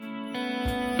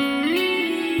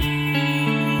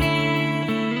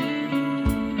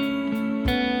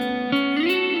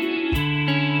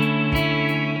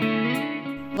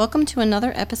Welcome to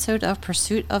another episode of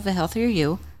Pursuit of a Healthier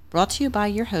You, brought to you by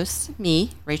your hosts,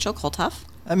 me, Rachel Koltoff.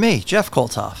 And me, Jeff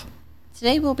Koltoff.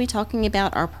 Today we'll be talking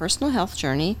about our personal health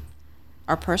journey,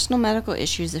 our personal medical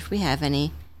issues if we have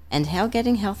any, and how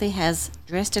getting healthy has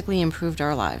drastically improved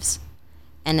our lives.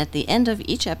 And at the end of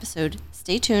each episode,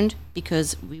 stay tuned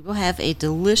because we will have a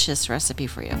delicious recipe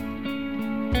for you.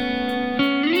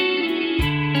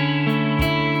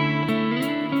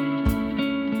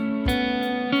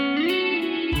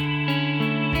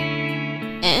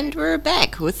 And we're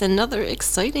back with another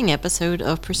exciting episode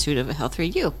of Pursuit of a Healthier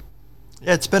You.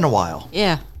 Yeah, it's been a while.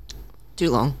 Yeah, too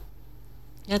long.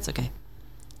 That's okay.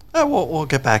 We'll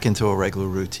get back into a regular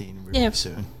routine really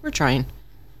soon. We're trying.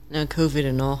 No, COVID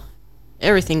and all.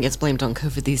 Everything gets blamed on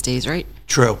COVID these days, right?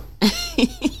 True.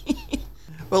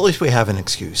 Well, at least we have an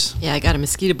excuse. Yeah, I got a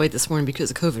mosquito bite this morning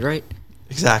because of COVID, right?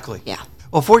 Exactly. Yeah.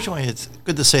 Well, fortunately, it's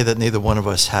good to say that neither one of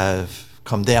us have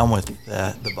come down with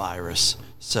the virus.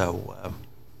 So,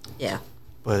 yeah.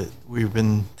 But we've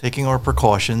been taking our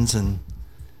precautions and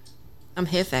I'm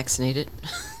half vaccinated.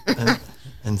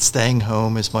 and staying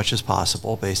home as much as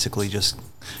possible. Basically, just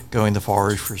going to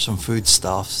forage for some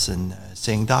foodstuffs and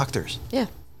seeing doctors. Yeah.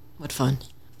 What fun.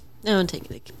 No, and taking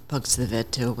the bugs to the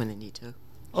vet, too, when they need to.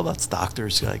 Well, that's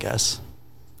doctors, I guess.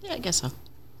 Yeah, I guess so. I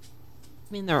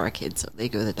mean, there are kids, so they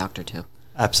go to the doctor, too.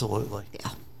 Absolutely. Yeah.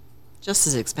 Just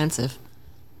as expensive.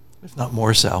 If not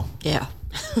more so. Yeah.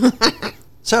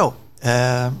 So,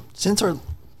 since our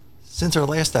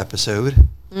last episode,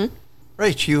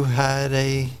 Rach, you had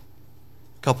a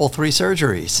couple 3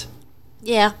 surgeries.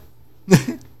 Yeah.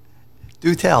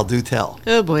 Do tell.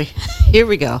 Oh, boy. Here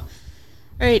we go. All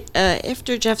right.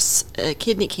 After Jeff's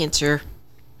kidney cancer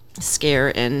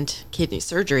scare and kidney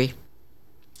surgery,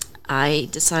 I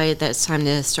decided that it's time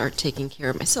to start taking care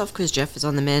of myself because Jeff is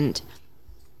on the mend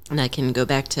and I can go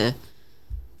back to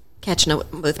catching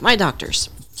up with my doctors.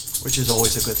 Which is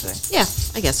always a good thing. Yeah,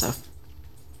 I guess so.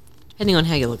 Depending on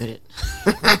how you look at it.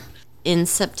 In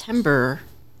September,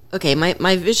 okay,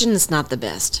 my vision is not the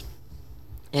best.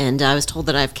 And I was told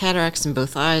that I have cataracts in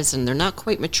both eyes, and they're not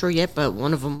quite mature yet, but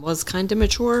one of them was kind of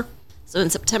mature. So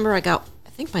in September, I got, I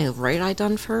think, my right eye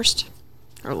done first.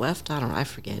 Or left, I don't know, I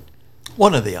forget.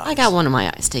 One of the eyes. I got one of my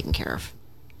eyes taken care of.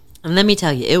 And let me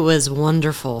tell you, it was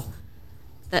wonderful.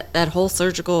 That whole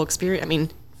surgical experience, I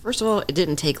mean, first of all, it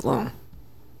didn't take long.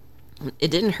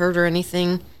 It didn't hurt or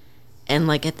anything. And,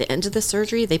 like, at the end of the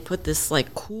surgery, they put this,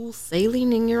 like, cool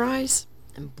saline in your eyes.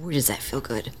 And boy, does that feel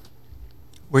good.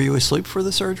 Were you asleep for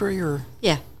the surgery, or?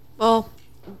 Yeah. Well,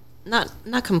 not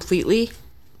completely.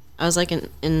 I was, like,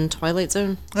 in Twilight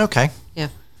Zone. Okay. Yeah.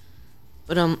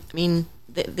 But, I mean,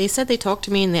 they said they talked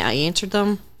to me and I answered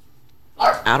them.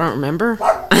 I don't remember.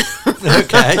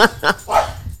 Okay.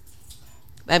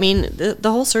 I mean, the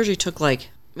whole surgery took, like,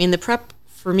 I mean, the prep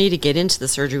for me to get into the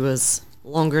surgery was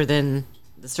longer than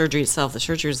the surgery itself. The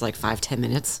surgery was like 5-10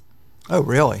 minutes. Oh,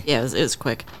 really? Yeah, it was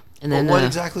quick. And then what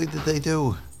exactly did they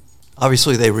do?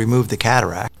 Obviously, they removed the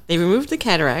cataract. They removed the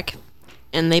cataract,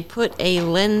 and they put a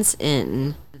lens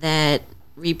in that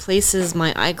replaces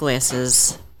my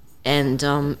eyeglasses, and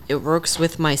it works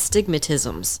with my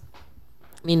stigmatisms.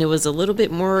 I mean, it was a little bit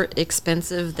more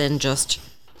expensive than just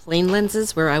plain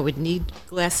lenses, where I would need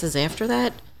glasses after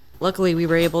that. Luckily, we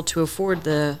were able to afford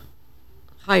the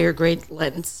higher grade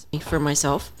lens for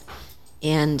myself,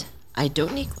 and I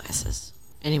don't need glasses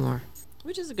anymore,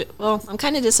 which is a good. Well, I'm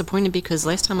kind of disappointed because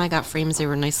last time I got frames, they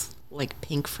were nice, like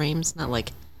pink frames, not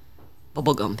like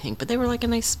bubblegum pink, but they were like a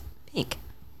nice pink.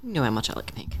 You know how much I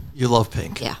like pink. You love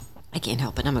pink. Yeah, I can't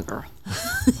help it. I'm a girl.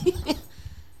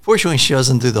 Fortunately, she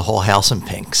doesn't do the whole house in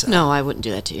pink. So. No, I wouldn't do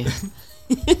that to you.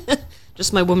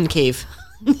 Just my woman cave.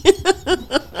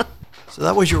 So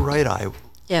that was your right eye.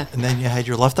 Yeah. And then you had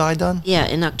your left eye done? Yeah,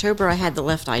 in October I had the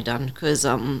left eye done because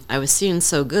I was seeing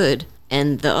so good.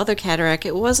 And the other cataract,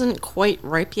 it wasn't quite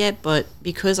ripe yet, but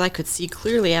because I could see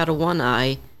clearly out of one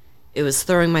eye, it was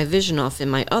throwing my vision off in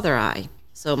my other eye.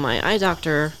 So my eye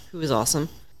doctor, who was awesome,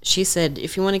 she said,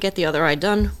 if you want to get the other eye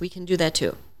done, we can do that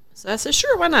too. So I said,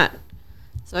 sure, why not?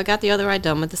 So I got the other eye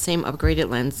done with the same upgraded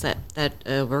lens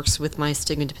that works with my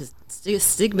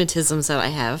stigmatisms that I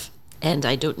have. And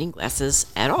I don't need glasses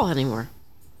at all anymore.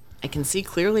 I can see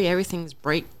clearly. Everything's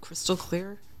bright, crystal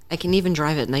clear. I can even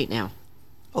drive at night now.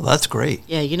 Oh, that's great.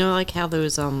 Yeah, you know, like how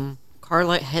those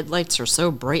car headlights are so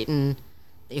bright and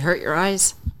they hurt your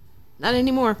eyes? Not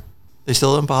anymore. They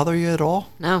still don't bother you at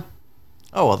all? No.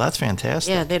 Oh, well, that's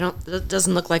fantastic. Yeah, they don't. It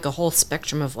doesn't look like a whole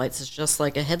spectrum of lights. It's just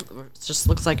like it just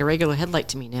looks like a regular headlight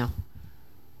to me now.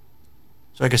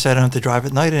 So I guess I don't have to drive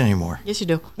at night anymore. Yes, you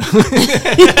do.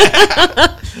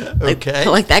 Okay.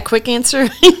 Like that quick answer?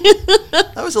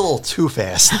 That was a little too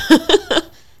fast. I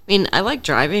mean, I like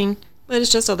driving, but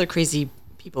it's just other crazy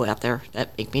people out there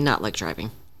that make me not like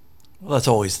driving. Well, that's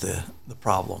always the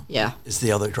problem. Yeah. Is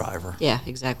the other driver. Yeah,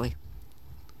 exactly.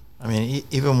 I mean,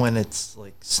 even when it's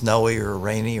like snowy or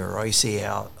rainy or icy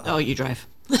out. Oh, you drive.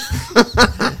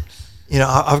 You know,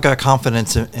 I've got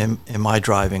confidence in my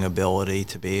driving ability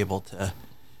to be able to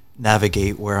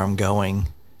navigate where I'm going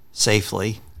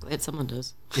safely. Glad someone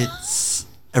does. It's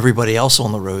everybody else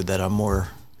on the road that I'm more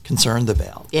concerned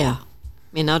about. Yeah.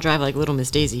 I mean, I'll drive like Little Miss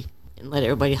Daisy and let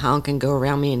everybody honk and go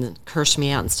around me and curse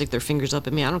me out and stick their fingers up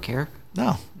at me. I don't care.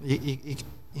 No, you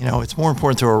know, it's more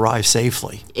important to arrive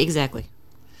safely. Exactly.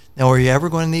 Now, are you ever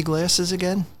going to need glasses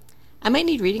again? I might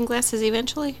need reading glasses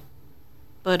eventually,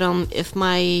 but if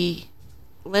my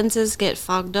lenses get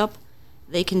fogged up,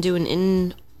 they can do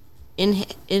an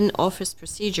in-office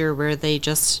procedure where they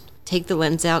just take the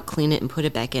lens out, clean it, and put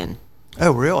it back in.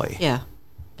 Oh, really? Yeah,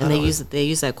 and they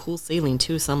use that cool saline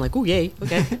too. So I'm like, oh yay,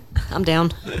 okay, I'm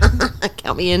down.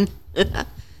 Count me in.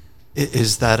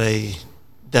 Is that a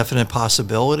definite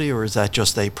possibility, or is that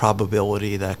just a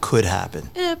probability that could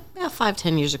happen? About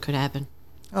 5-10 years it could happen.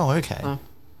 Oh, okay. Well,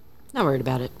 not worried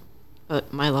about it,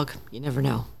 but my luck, you never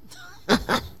know.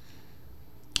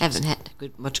 Haven't had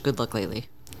much good luck lately.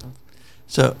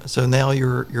 So now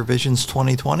your vision's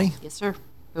 20/20? Yes, sir.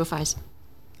 Both eyes.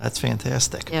 That's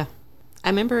fantastic. Yeah. I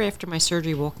remember after my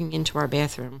surgery walking into our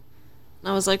bathroom, and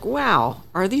I was like, wow,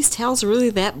 are these towels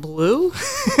really that blue?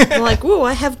 I'm like, whoa,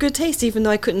 I have good taste even though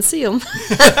I couldn't see them.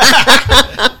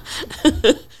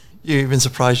 You even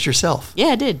surprised yourself. Yeah,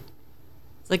 I did.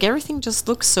 It's like everything just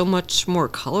looks so much more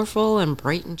colorful and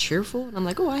bright and cheerful. And I'm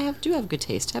like, oh, I do have good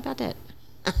taste. How about that?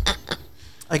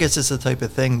 I guess it's the type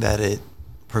of thing that it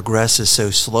progresses so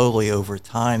slowly over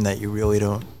time that you really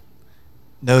don't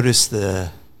notice the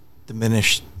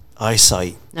diminished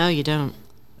eyesight. No, you don't.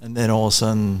 And then all of a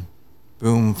sudden,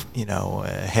 boom, you know,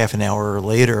 half an hour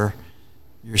later,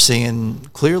 you're seeing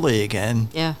clearly again.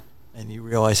 Yeah. And you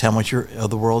realize how much of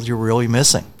the world you're really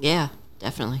missing. Yeah,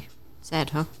 definitely.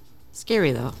 Sad, huh?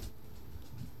 Scary, though.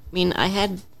 I mean,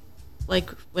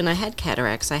 when I had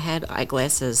cataracts, I had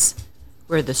eyeglasses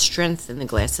where the strength in the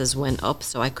glasses went up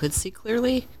so I could see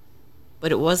clearly,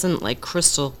 but it wasn't like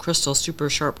crystal super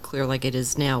sharp clear like it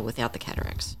is now without the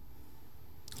cataracts.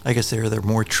 I guess they're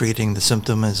more treating the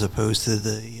symptom as opposed to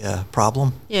the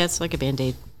problem. Yeah, it's like a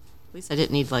Band-Aid. At least I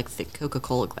didn't need like thick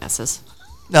Coca-Cola glasses.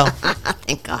 No.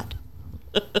 Thank God.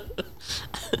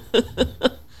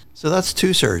 So that's 2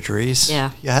 surgeries.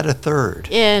 Yeah. You had a third.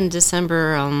 Yeah, in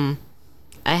December,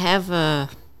 I have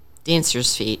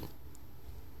dancer's feet.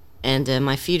 And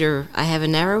my feet I have a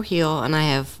narrow heel and I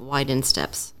have wide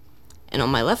insteps. And on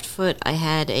my left foot, I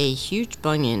had a huge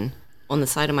bunion on the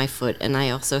side of my foot, and I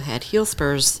also had heel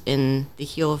spurs in the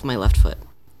heel of my left foot.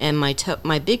 And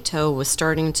my big toe was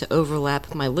starting to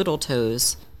overlap my little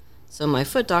toes. So my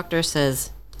foot doctor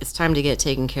says it's time to get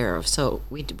taken care of. So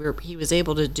he was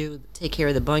able to take care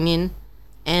of the bunion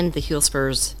and the heel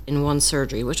spurs in one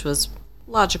surgery, which was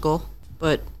logical,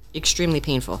 but extremely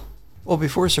painful. Well,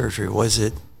 before surgery, was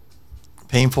it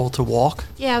painful to walk?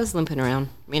 Yeah, I was limping around.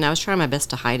 I mean, I was trying my best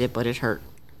to hide it, but it hurt.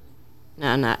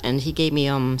 And he gave me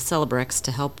Celebrex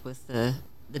to help with the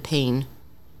pain.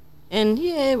 And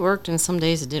yeah, it worked, and some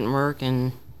days it didn't work,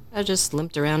 and I just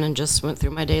limped around and just went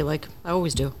through my day like I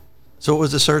always do. So what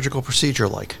was the surgical procedure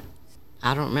like?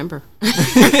 I don't remember.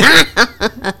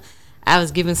 I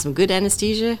was given some good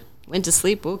anesthesia, went to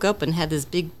sleep, woke up, and had this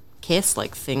big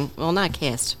cast-like thing. Well, not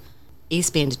cast. Ace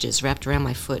bandages wrapped around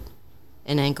my foot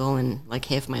and ankle and like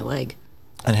half my leg.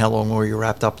 And how long were you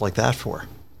wrapped up like that for?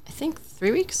 I think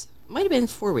 3 weeks. Might have been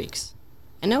 4 weeks.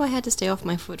 I know I had to stay off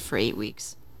my foot for 8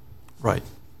 weeks. Right.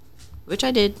 Which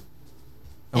I did.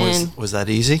 And was that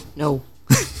easy? No.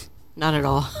 Not at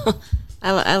all.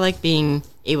 I like being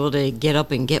able to get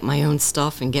up and get my own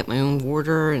stuff and get my own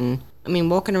water. And I mean,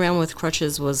 walking around with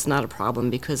crutches was not a problem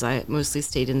because I mostly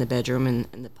stayed in the bedroom and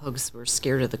the pugs were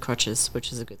scared of the crutches,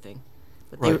 which is a good thing.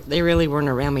 But right. they really weren't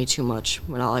around me too much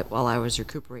while I was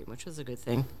recuperating, which was a good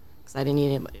thing because I didn't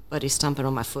need anybody stomping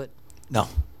on my foot. No.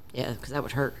 Yeah, because that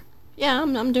would hurt. Yeah,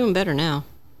 I'm doing better now.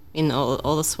 I mean,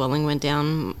 all the swelling went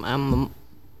down.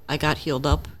 I got healed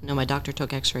up. My doctor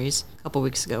took x-rays a couple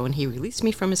weeks ago, and he released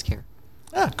me from his care.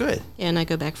 Ah, good. Yeah, and I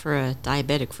go back for a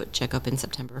diabetic foot checkup in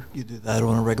September. You do that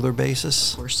on a regular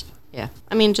basis? Of course. Yeah.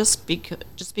 I mean, just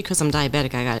because I'm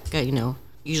diabetic, I got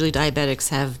usually diabetics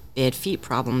have bad feet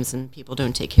problems, and people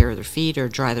don't take care of their feet or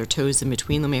dry their toes in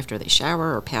between them after they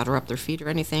shower or powder up their feet or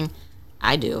anything.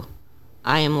 I do.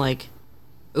 I am like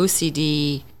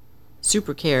OCD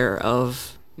super care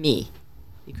of me.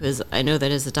 because I know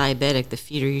that as a diabetic, the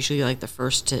feet are usually like the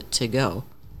first to go.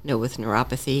 With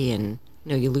neuropathy, and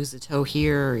you lose a toe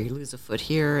here or you lose a foot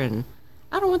here, and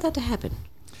I don't want that to happen.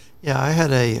 Yeah, I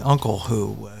had a uncle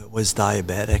who was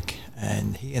diabetic,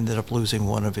 and he ended up losing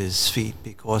one of his feet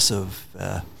because of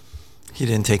he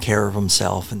didn't take care of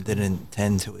himself and didn't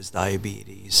tend to his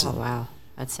diabetes. Oh, wow.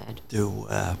 That's sad. Do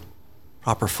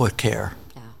proper foot care.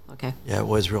 Yeah, okay. Yeah, it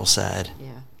was real sad.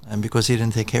 Yeah. And because he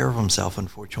didn't take care of himself,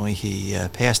 unfortunately, he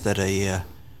passed at a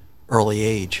early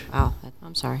age. Wow,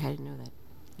 I'm sorry, I didn't know that.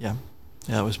 Yeah,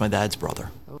 that was my dad's brother.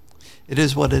 Oh. It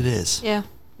is what it is. Yeah,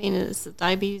 I mean,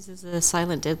 diabetes is a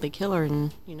silent, deadly killer,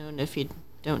 and and if you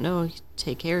don't know,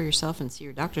 take care of yourself and see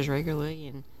your doctors regularly,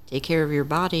 and take care of your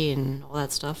body and all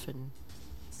that stuff, and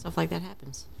stuff like that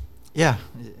happens. Yeah,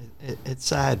 it's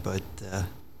sad, but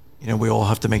we all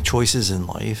have to make choices in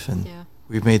life, and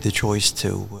we've made the choice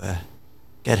to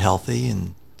get healthy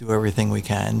and do everything we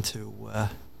can to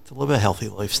live a healthy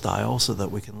lifestyle so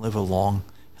that we can live a long,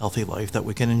 healthy life that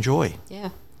we can enjoy. Yeah.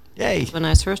 Yay. When I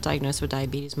was first diagnosed with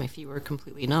diabetes, my feet were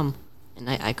completely numb, and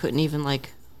I couldn't even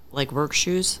like work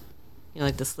shoes,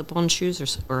 like the slip-on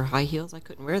shoes or high heels. I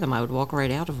couldn't wear them. I would walk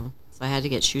right out of them. So I had to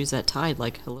get shoes that tied,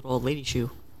 like a little old lady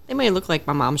shoe. They may look like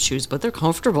my mom's shoes, but they're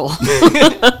comfortable.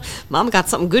 Mom got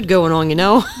something good going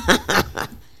on,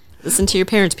 Listen to your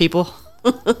parents, people.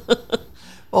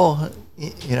 Well,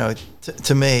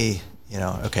 to me,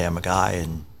 okay, I'm a guy,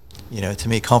 and, to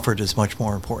me, comfort is much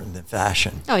more important than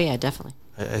fashion. Oh, yeah, definitely.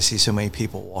 I see so many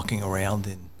people walking around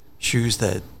in shoes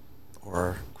that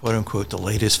are, quote unquote, the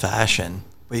latest fashion,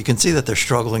 but you can see that they're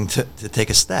struggling to take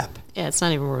a step. Yeah, it's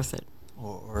not even worth it.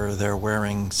 Or they're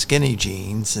wearing skinny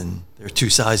jeans and they're 2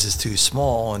 sizes too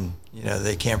small, and,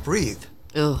 they can't breathe.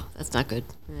 Ew, that's not good.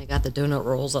 And they got the donut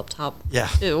rolls up top. Yeah.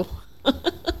 Ew.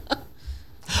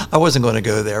 I wasn't going to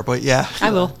go there, but yeah.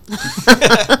 I will.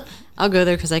 I'll go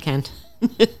there because I can.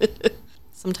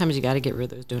 Sometimes you got to get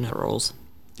rid of those donut rolls.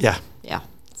 Yeah. Yeah,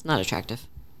 it's not attractive.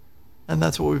 And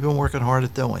that's what we've been working hard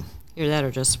at doing. Either that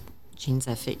or just jeans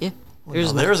that fit you.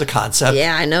 Well, there's a concept.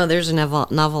 Yeah, I know. There's a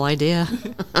novel idea.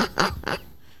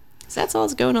 So that's all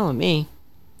that's going on with me.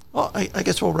 Well, I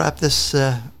guess we'll wrap this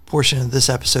portion of this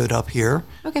episode up here.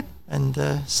 Okay. And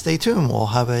stay tuned. We'll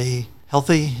have a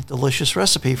healthy, delicious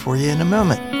recipe for you in a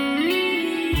moment.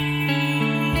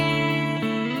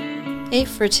 Hey,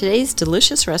 for today's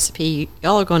delicious recipe,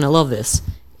 y'all are going to love this.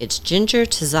 It's ginger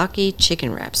tzatziki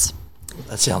chicken wraps.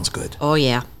 That sounds good. Oh,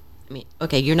 yeah. I mean,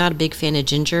 okay, you're not a big fan of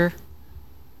ginger,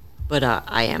 but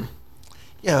I am.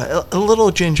 Yeah, a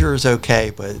little ginger is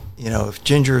okay, but, if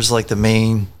ginger is like the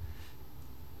main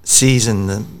season,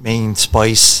 the main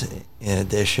spice in a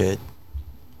dish,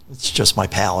 it's just my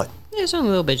palate. There's only a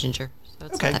little bit of ginger, so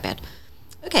it's Okay. not that bad.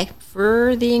 Okay,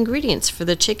 for the ingredients for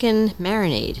the chicken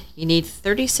marinade, you need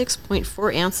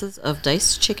 36.4 ounces of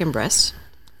diced chicken breast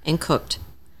and cooked,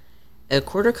 a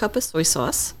 1/4 cup of soy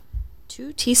sauce,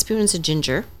 2 teaspoons of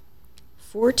ginger,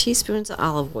 4 teaspoons of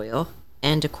olive oil,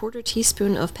 and a 1/4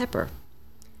 teaspoon of pepper.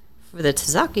 For the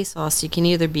tzatziki sauce, you can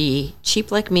either be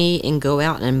cheap like me and go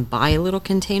out and buy a little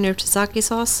container of tzatziki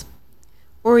sauce,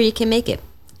 or you can make it.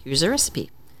 Here's the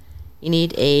recipe. You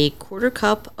need a 1/4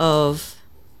 cup of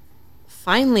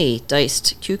finely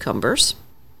diced cucumbers,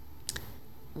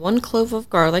 1 clove of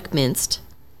garlic minced,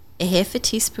 a 1/2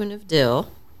 teaspoon of dill,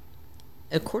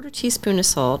 a 1/4 teaspoon of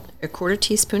salt, a 1/4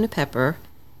 teaspoon of pepper,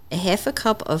 a 1/2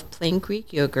 cup of plain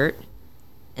Greek yogurt,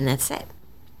 and that's it.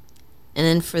 And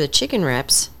then for the chicken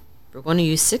wraps, we're going to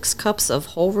use 6 cups of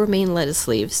whole romaine lettuce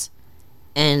leaves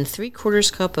and 3/4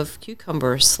 cup of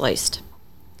cucumber sliced.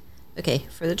 Okay,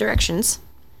 for the directions,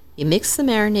 you mix the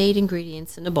marinade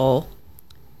ingredients in a bowl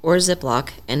or Ziploc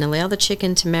and allow the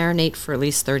chicken to marinate for at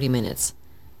least 30 minutes.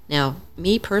 Now,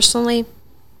 me personally,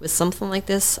 with something like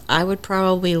this, I would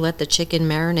probably let the chicken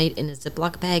marinate in a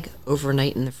Ziploc bag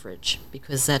overnight in the fridge,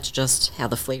 because that's just how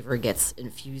the flavor gets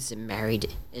infused and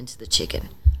married into the chicken.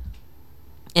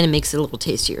 And it makes it a little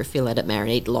tastier if you let it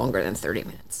marinate longer than 30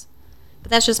 minutes.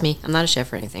 But that's just me. I'm not a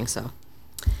chef or anything, so.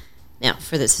 Now,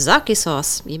 for the tzatziki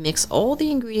sauce, you mix all the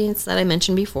ingredients that I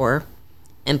mentioned before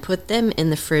and put them in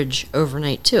the fridge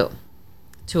overnight too,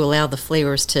 to allow the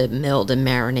flavors to meld and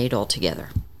marinate all together.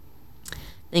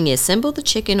 Then you assemble the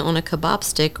chicken on a kebab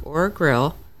stick or a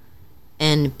grill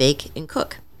and bake and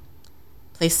cook.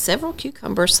 Place several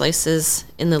cucumber slices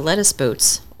in the lettuce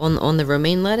boats on the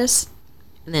romaine lettuce,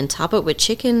 and then top it with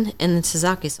chicken and the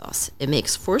tzatziki sauce. It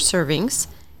makes 4 servings.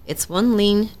 It's 1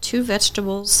 lean, 2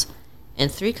 vegetables,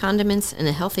 and 3 condiments and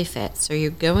a healthy fat. So you're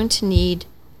going to need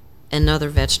another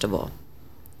vegetable.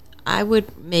 I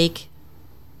would make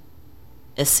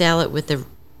a salad with the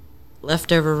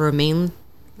leftover romaine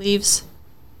leaves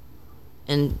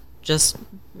and just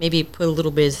maybe put a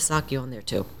little bit of sake on there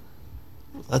too.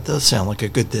 That does sound like a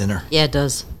good dinner. Yeah, it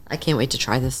does. I can't wait to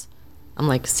try this. I'm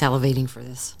like salivating for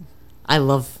this. I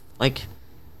love like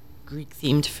Greek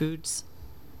themed foods.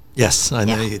 Yes, I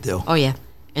know Yeah. you do. Oh yeah,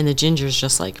 and the ginger's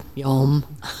just like yum.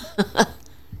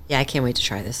 Yeah, I can't wait to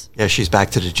try this. Yeah, she's back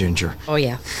to the ginger. Oh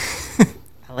yeah,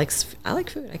 I like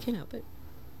food. I can't help it.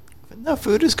 But no,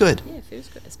 food is good. Yeah, food's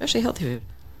good, especially healthy food.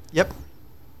 Yep.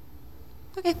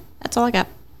 Okay, that's all I got.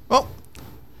 Well,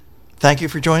 thank you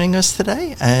for joining us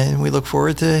today, and we look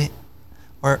forward to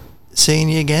seeing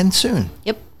you again soon.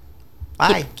 Yep.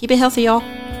 Bye. Keep it healthy, y'all.